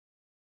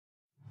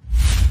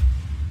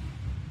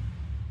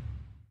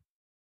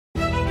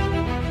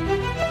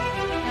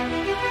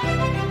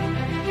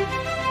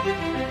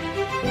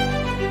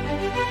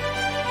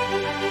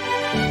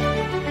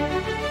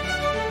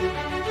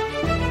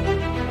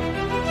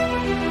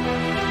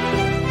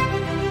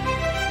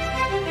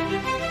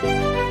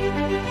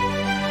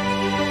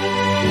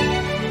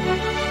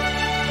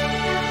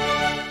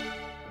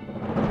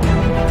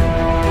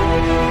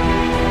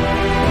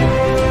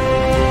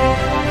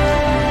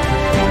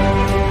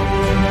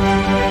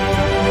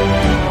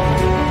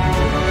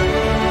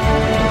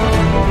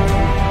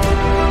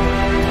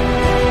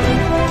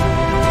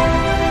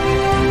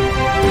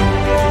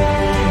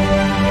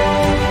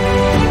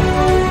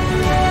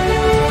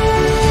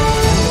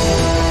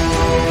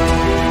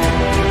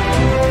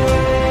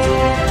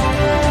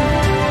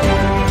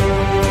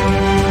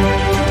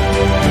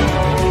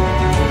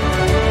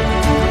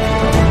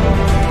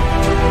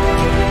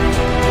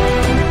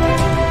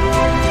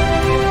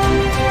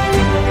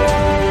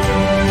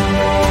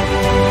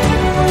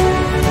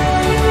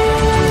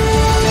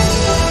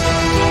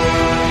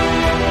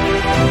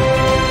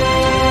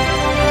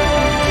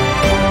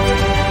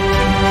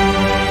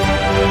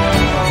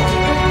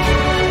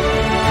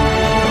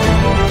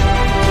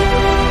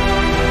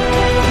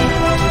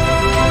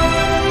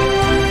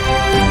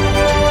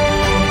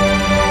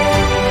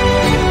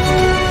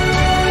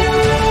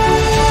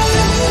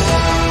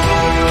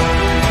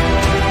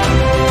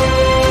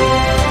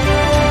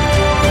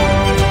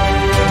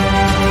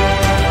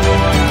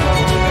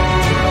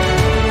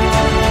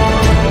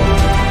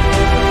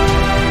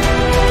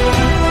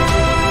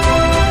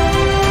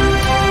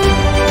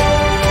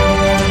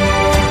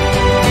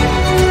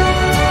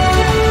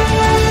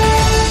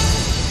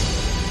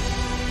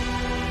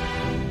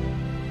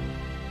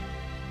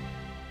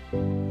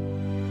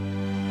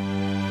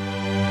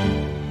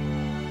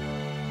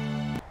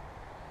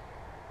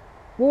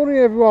Morning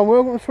everyone,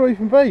 welcome to Sweep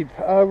and Beep.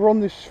 We're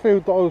on this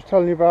field that I was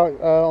telling you about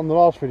on the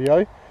last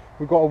video.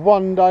 We've got a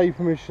 1 day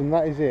permission,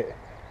 that is it.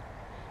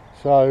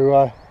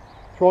 So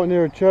it's right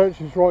near a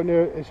church,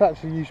 it's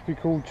actually used to be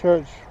called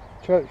Church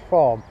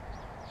Farm.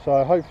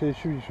 So hopefully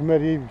there should be some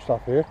medieval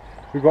stuff here.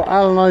 We've got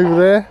Alan over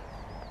there,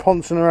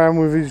 poncing around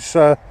with his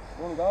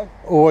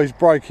always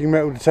breaking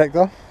metal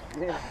detector.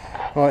 Yeah.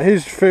 Right,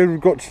 here's the field we've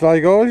got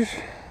today guys.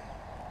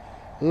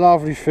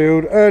 Lovely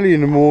field, early in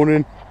the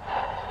morning.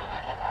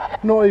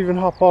 Not even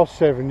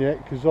 7:30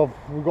 yet because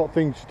we've got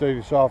things to do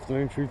this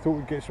afternoon, so we thought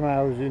we'd get some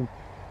hours in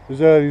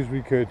as early as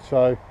we could.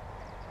 So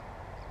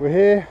we're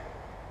here,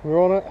 we're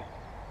on it,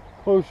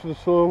 close to the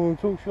soil, and we'll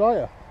talk to you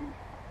later.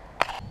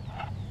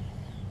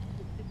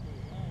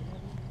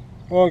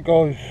 Right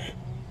guys,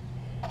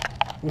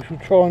 we shall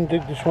try and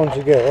dig this one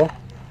together.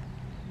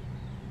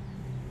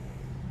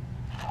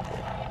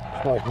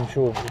 Just making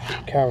sure that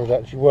the camera's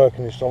actually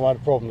working this time. I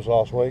had problems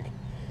last week.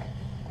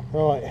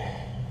 Right.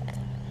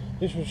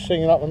 This was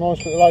singing up a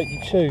nice little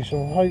 82, so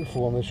I'm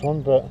hopeful on this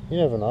one, but you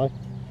never know.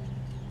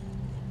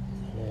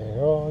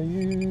 Where are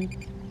you?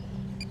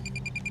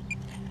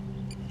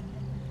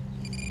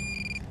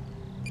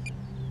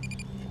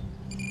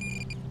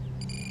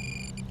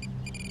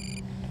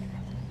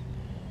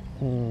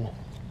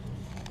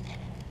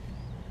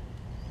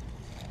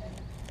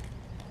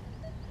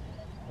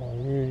 I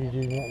really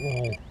do not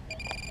know.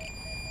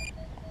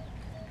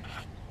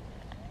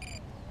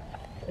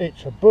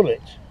 It's a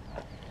bullet.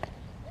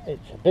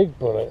 It's a big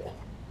bullet.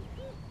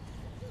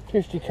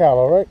 50 cal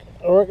I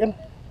reckon.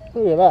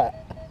 Look at that.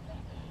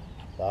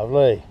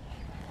 Lovely.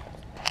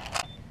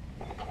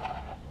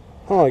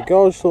 Alright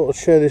guys, thought I'd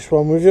share this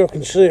one with you. I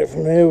can see it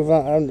from here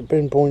without having to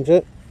pinpoint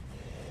it.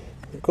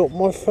 I've got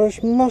my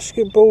first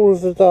musket ball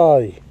of the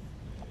day.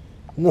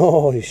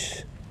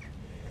 Nice.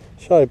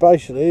 So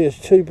basically it's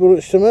 2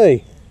 bullets to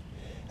me.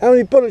 How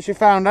many bullets you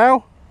found,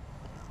 Al?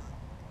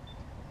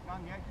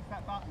 None yet, just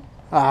that button.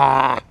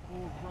 Ah.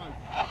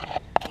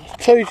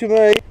 2 to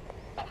me.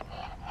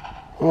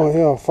 Right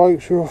here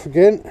folks, we're off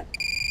again.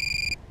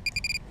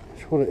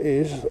 That's what it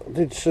is. I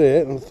did see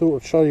it and I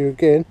thought I'd show you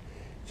again.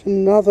 It's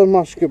another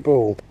musket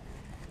ball. I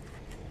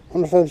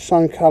wonder if they're the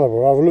same calibre.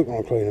 I'll have a look when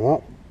I clean them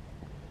up.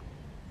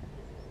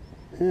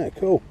 Yeah,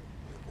 cool.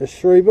 There's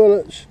 3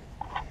 bullets.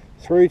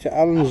 3 to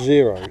Alan's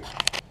 0.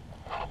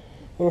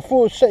 Well, I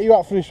thought I'd set you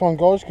up for this one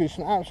guys because it's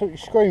an absolutely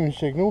screaming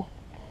signal.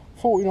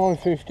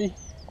 49.50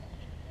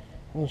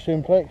 on the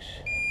simplex.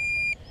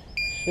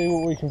 See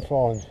what we can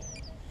find.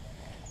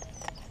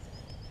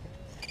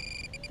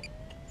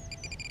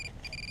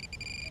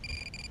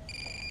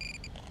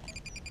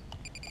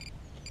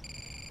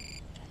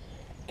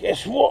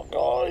 Guess what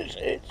guys,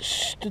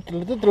 it's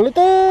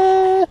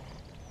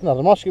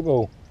another musket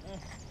ball.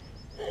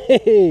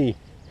 Hey,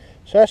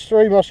 so that's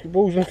 3 musket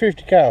balls and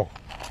 50 cal.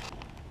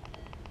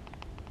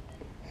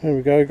 There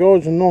we go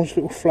guys, a nice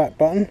little flat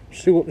button.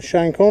 Still got the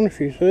shank on if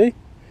you see.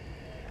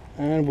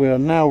 And we are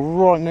now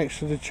right next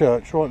to the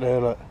church, right there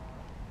look.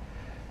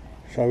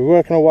 So we're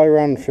working our way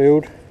around the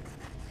field. I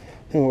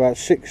think about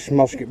 6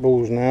 musket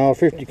balls now, a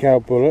 50 cal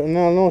bullet, and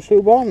now a nice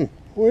little button.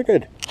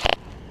 Wicked.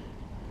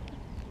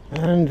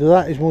 And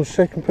that is my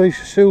second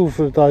piece of silver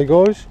for the day,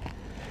 guys.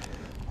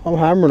 I'm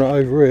hammering it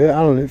over here.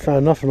 Alan ain't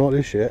found nothing like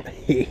this yet.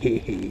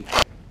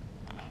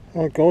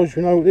 Right, guys,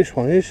 we know what this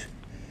one is.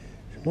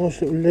 It's a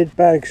nice little lead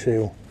bag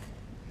seal.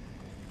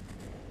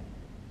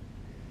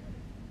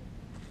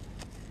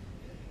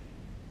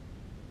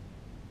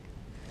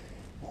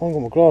 I haven't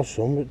got my glasses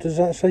on, but does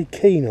that say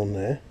Keen on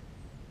there?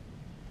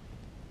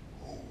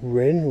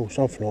 Wren or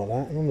something like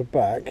that. And on the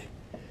back,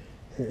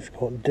 it's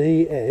got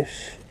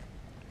DS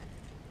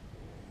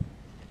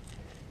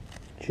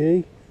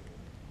G.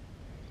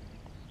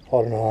 I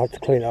don't know. I have to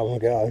clean it up when I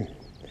get home.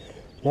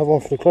 Another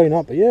one for the clean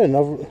up, but yeah,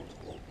 another.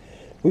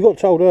 We got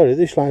told earlier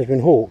this land's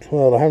been hawked.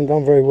 Well, they haven't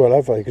done very well,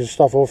 have they? Because the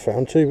stuff I've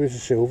found: 2 bits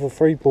of silver,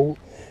 3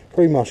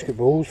 musket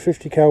balls,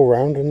 50 cal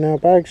round, and now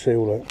bag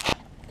seal. Look.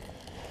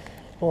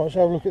 Right, let's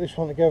have a look at this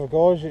one together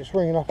guys. It's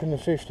ringing up in the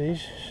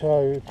 50s,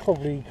 so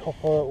probably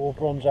copper or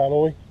bronze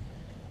alloy.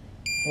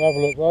 We'll have a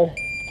look though.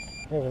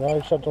 Never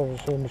know,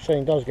 sometimes the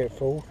machine does get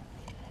full.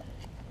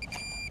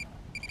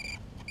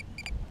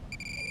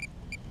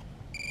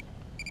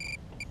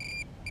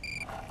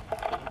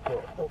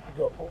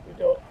 What we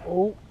got?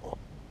 Oh,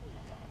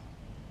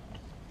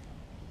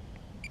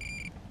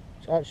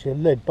 it's actually a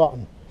lead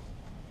button,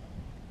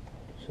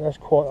 so that's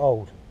quite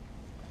old,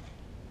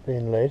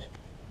 being lead.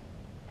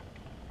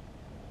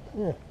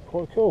 Yeah,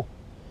 quite cool.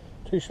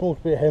 Too small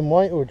to be a hem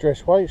weight or a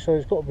dress weight, so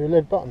it's got to be a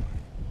lead button.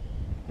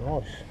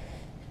 Nice.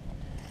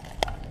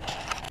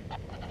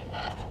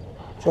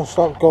 Just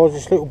up guys,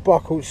 this little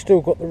buckle, it's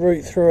still got the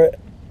root through it.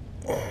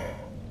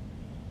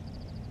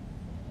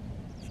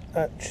 It's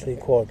actually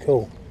quite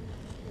cool.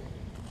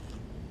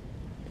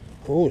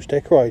 Oh, it's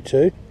decorated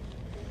too.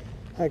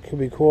 That could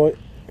be quite...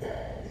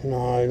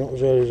 No, not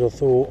as early as I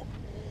thought.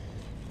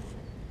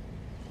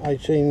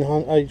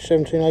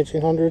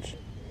 1800s.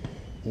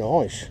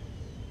 Nice.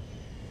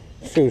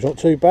 Feels not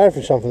too bad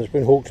for something that's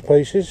been hawked to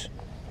pieces.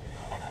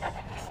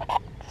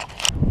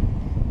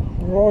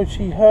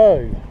 Righty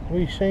ho,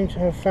 we seem to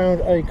have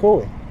found a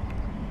coin,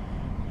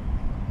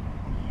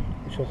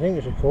 which I think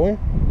is a coin.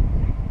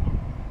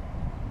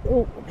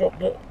 Oh, I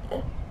dropped it.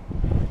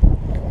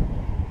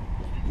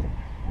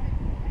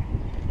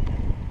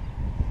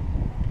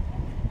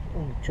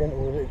 Oh,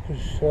 gentle with it,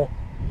 because you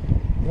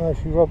know,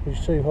 if you rub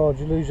this too hard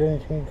you lose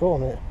anything you've got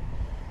on it.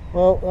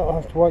 Well, I'll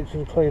have to wait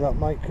till the clean up,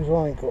 mate, because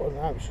I ain't got an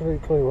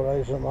absolute clue what that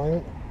is at the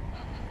moment.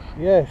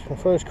 Yes, my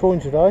first coin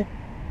today.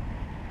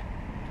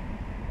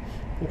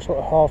 Looks like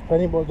a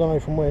halfpenny, but I don't know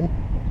from when.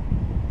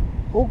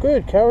 All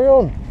good, carry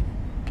on.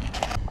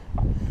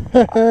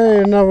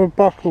 Hey, another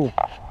buckle.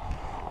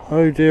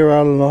 Oh dear,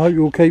 Alan, I hope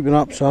you're keeping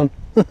up, son.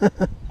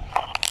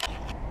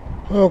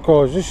 Well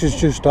guys, this is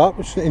just up.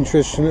 It's an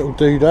interesting little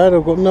doodad.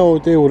 I've got no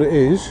idea what it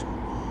is.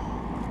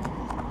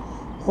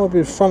 Might be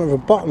the front of a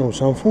button or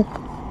something.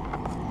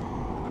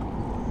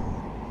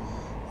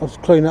 I'll have to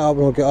clean that up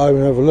when I get home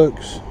and have a look.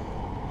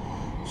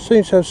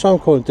 Seems to have some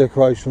kind of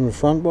decoration on the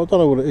front, but I don't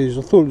know what it is.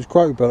 I thought it was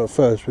Croker Bell at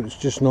first, but it's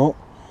just not.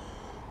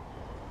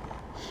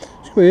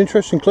 It's going to be an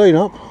interesting clean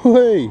up.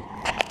 Hey!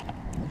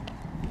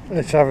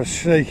 Let's have a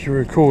sneaky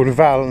record of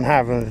Alan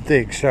having a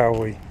dig, shall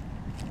we?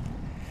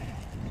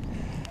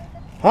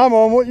 Come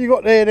on, what you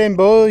got there then,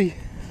 boy?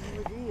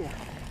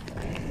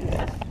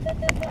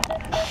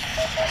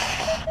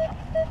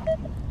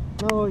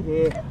 No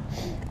idea.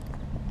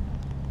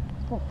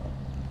 Oh,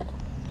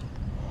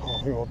 I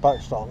think my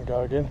back's starting to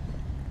go again.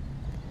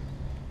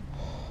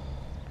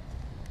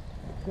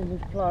 In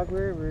this plug,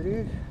 wherever it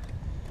is.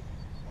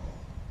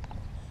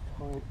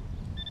 Tight.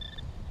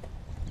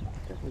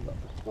 Definitely got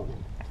the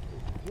spine.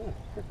 Yeah,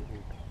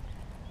 definitely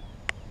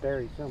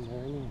buried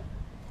somewhere in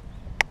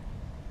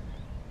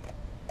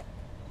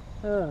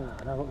there. Oh,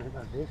 I don't want to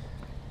about this.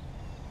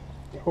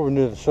 Probably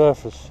near the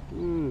surface.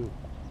 No.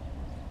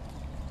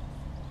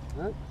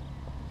 No.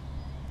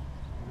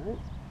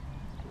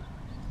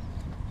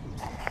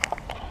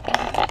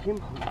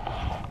 Pinpoint.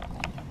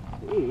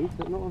 It is,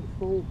 but not on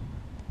full.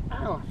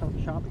 Ow,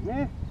 something sharp in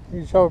there.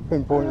 You just have a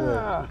pinpoint there.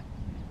 Ah.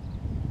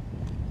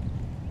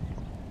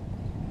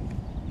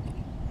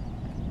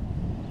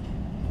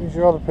 Use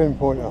your other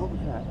pinpointer. What was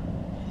that?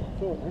 I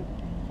saw it then.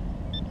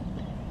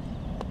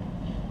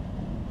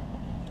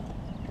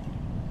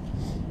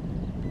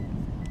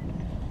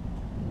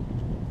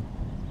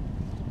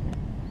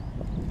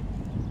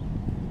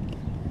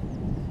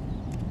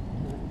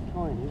 It's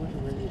tiny,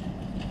 wasn't it?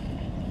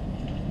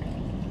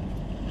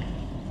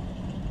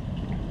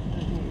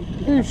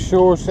 Are you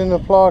sure it's in the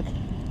plug?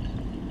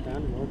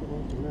 Sounded like it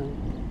was, no.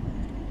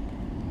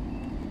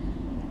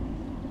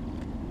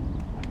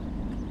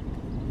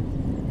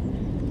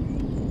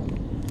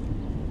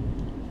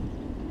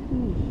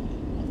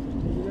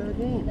 Here we go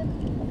again.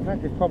 I've had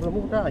this problem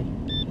all day.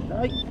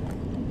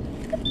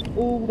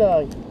 All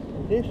day.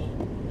 And this.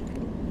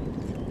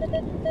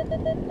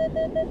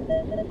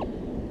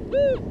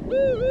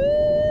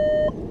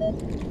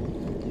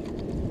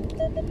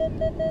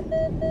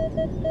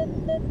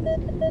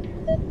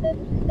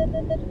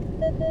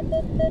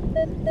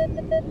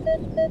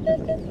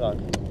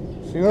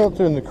 So you're not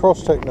doing the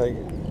cross technique.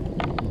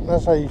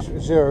 That's how you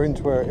zero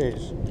into where it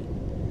is.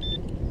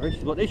 This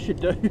is what this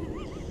should do.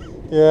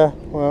 Yeah,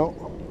 well,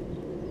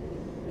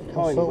 it's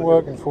Tiny, not but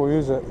working for you,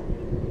 is it?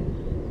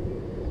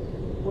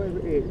 whatever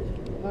it is,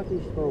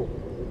 bloody small.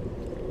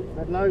 I've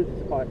had loads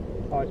of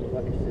items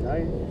like this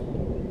today.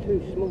 It's too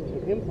small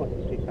to pinpoint to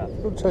pick up.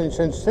 You'll turn your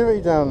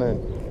sensitivity down then.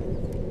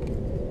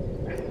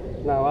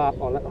 No,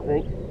 up on it, I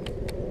think.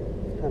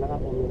 Turn it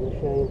up on the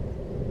machine.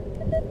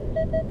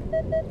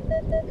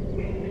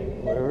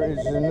 Whatever it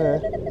is in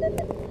there.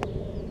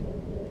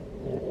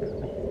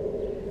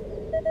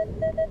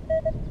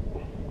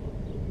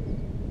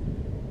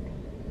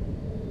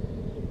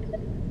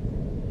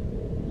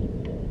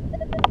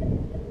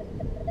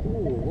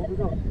 Ooh, what have we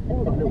got? Oh,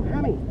 we've got a little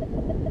hammy.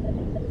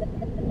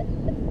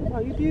 Oh,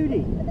 you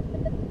beauty.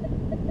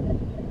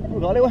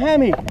 We've got a little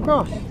hammy.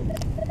 Cross.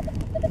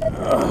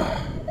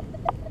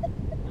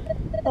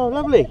 Oh,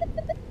 lovely.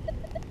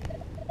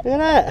 Look at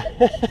that.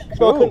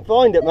 So I couldn't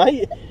find it,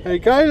 mate. There you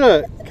go,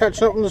 look.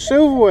 Catching up on the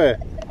silverware.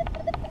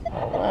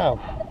 Wow.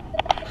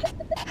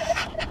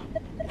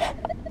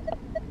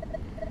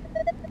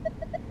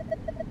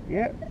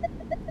 Yep.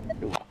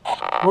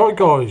 Right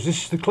guys,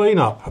 this is the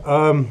clean-up.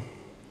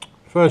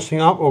 First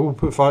thing up, I will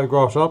put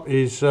photographs up,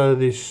 is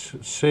this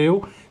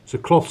seal. It's a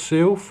cloth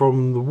seal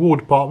from the War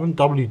Department,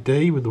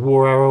 WD, with the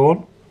war arrow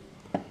on.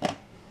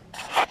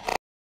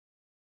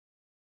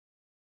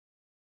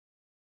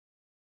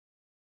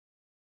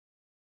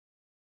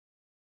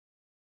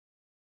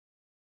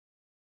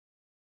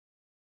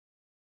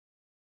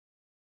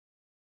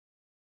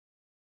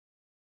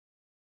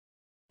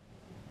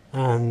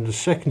 And the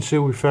second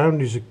seal we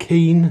found is a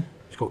Keen.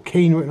 It's got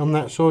Keen written on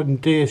that side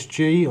and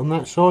DSG on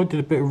that side. Did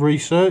a bit of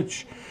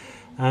research,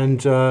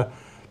 and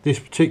this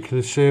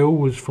particular seal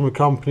was from a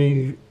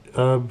company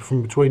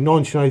from between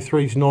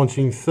 1903 to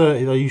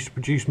 1930. They used to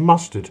produce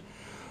mustard.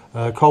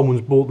 Coleman's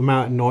bought them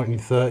out in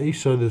 1930,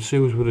 so the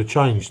seals would have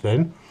changed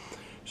then.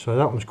 So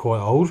that one's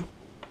quite old.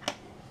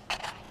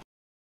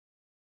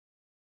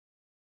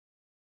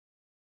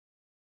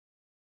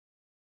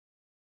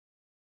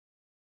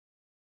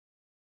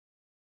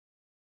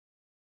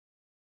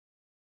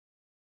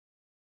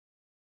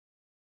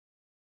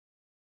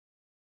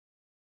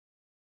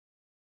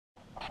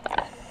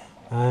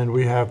 And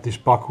we have this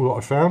buckle that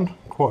I found,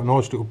 quite a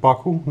nice little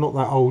buckle, not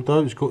that old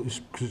though, it's got this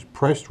because it's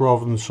pressed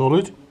rather than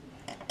solid.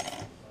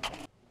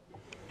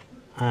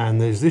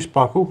 And there's this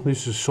buckle,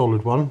 this is a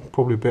solid one,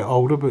 probably a bit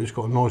older, but it's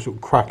got a nice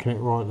little crack in it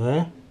right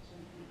there.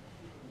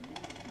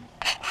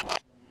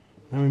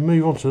 And we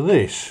move on to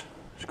this.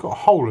 It's got a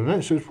hole in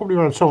it, so it's probably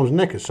around someone's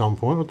neck at some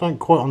point. I don't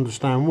quite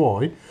understand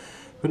why,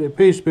 but it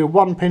appears to be a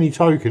 1p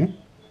token.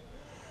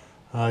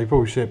 You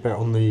probably see it better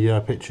on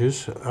the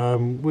pictures,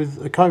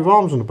 with a coat of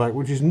arms on the back,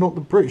 which is not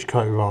the British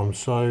coat of arms.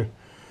 So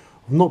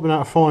I've not been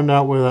able to find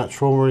out where that's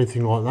from or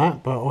anything like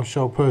that, but I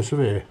shall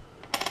persevere.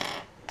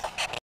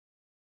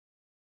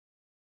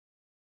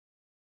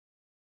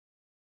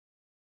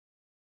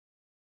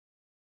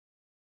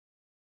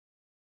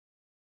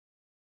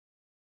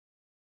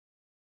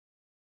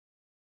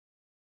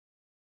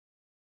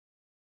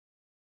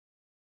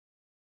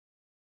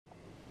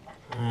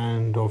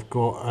 And I've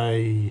got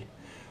a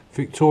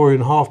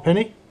Victorian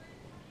halfpenny,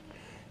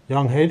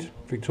 young head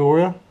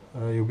Victoria.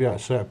 You'll be able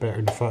to see it better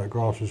in the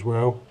photographs as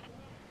well.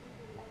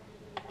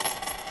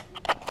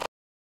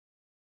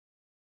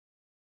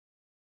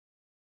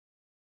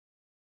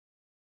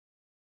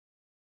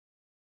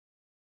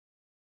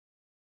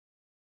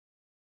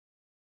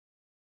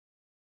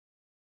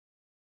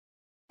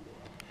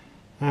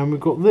 And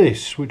we've got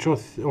this, which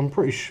I'm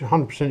pretty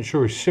 100%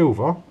 sure is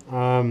silver.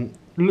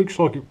 Looks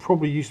like it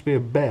probably used to be a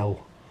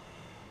bell.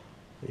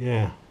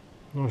 Yeah,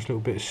 nice little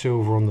bit of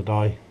silver on the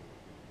day.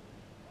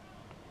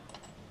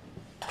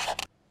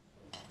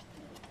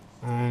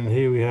 And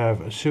here we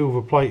have a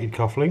silver plated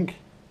cufflink.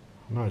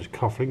 I know it's a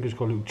cufflink, it's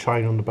got a little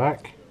chain on the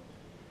back.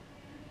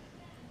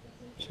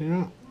 See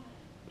that?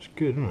 It's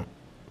good, isn't it?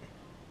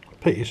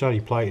 Pity it's only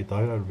plated though,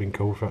 that would have been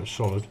cool if that was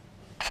solid.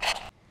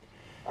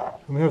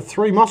 And we have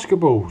 3 musket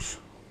balls.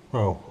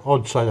 Well,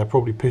 I'd say they're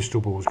probably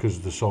pistol balls because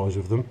of the size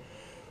of them.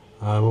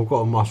 I've got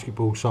a musket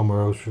ball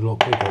somewhere else which is a lot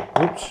bigger.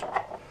 Oops.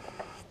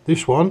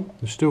 This one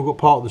has still got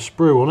part of the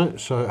sprue on it,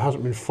 so it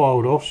hasn't been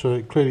filed off, so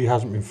it clearly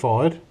hasn't been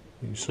fired.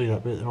 You can see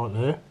that bit right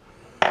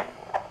there.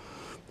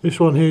 This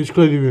one here has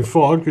clearly been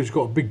fired because it's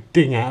got a big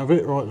ding out of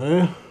it right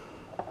there.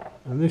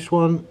 And this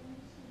one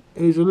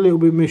is a little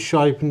bit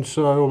misshapen,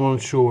 so I'm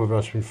unsure whether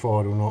that's been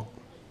fired or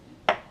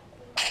not.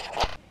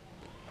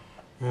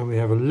 And we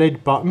have a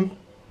lead button.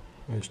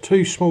 It's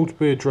too small to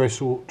be a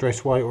dress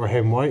weight or a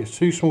hem weight. It's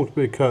too small to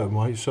be a curtain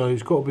weight, so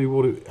it's got to be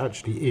what it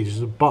actually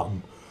is a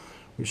button.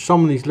 Which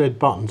some of these lead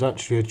buttons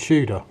actually are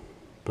Tudor,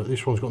 but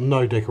this one's got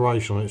no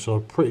decoration on it, so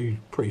I'm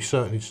pretty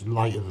certain it's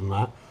later than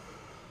that.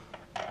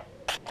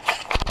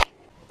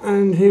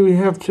 And here we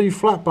have 2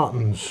 flat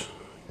buttons,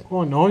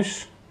 quite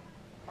nice.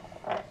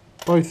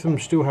 Both of them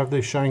still have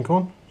their shank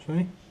on.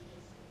 See,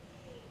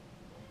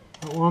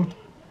 that one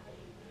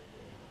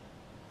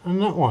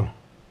and that one.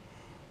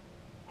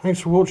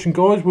 Thanks for watching,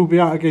 guys. We'll be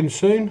out again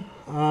soon.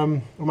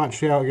 I'm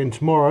actually out again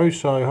tomorrow,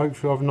 so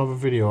hopefully I'll have another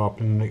video up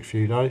in the next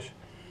few days.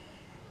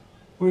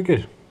 We're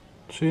good.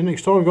 See you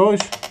next time, guys.